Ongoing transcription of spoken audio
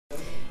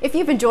If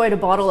you've enjoyed a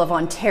bottle of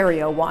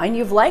Ontario wine,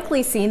 you've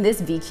likely seen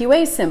this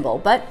VQA symbol,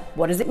 but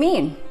what does it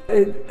mean?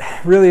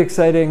 It's really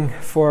exciting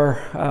for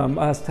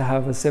us to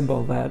have a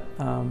symbol that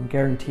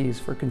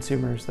guarantees for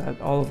consumers that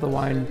all of the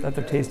wine that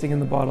they're tasting in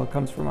the bottle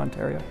comes from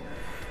Ontario.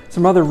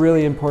 Some other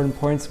really important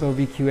points about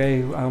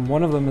VQA,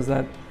 one of them is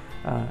that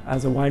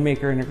as a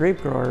winemaker and a grape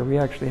grower, we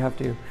actually have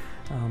to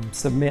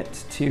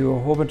submit to a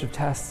whole bunch of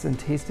tests and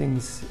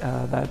tastings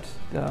that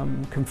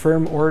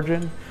confirm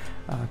origin,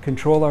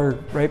 control our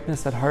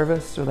ripeness at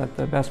harvest so that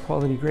the best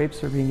quality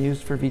grapes are being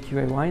used for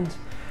VQA wines,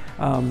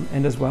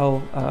 and as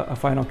well a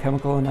final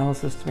chemical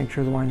analysis to make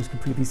sure the wine is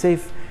completely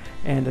safe,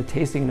 and a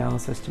tasting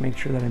analysis to make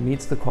sure that it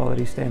meets the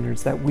quality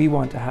standards that we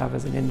want to have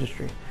as an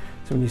industry.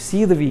 So when you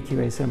see the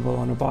VQA symbol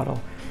on a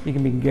bottle, you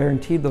can be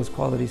guaranteed those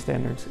quality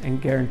standards and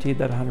guaranteed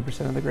that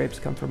 100% of the grapes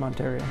come from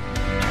Ontario.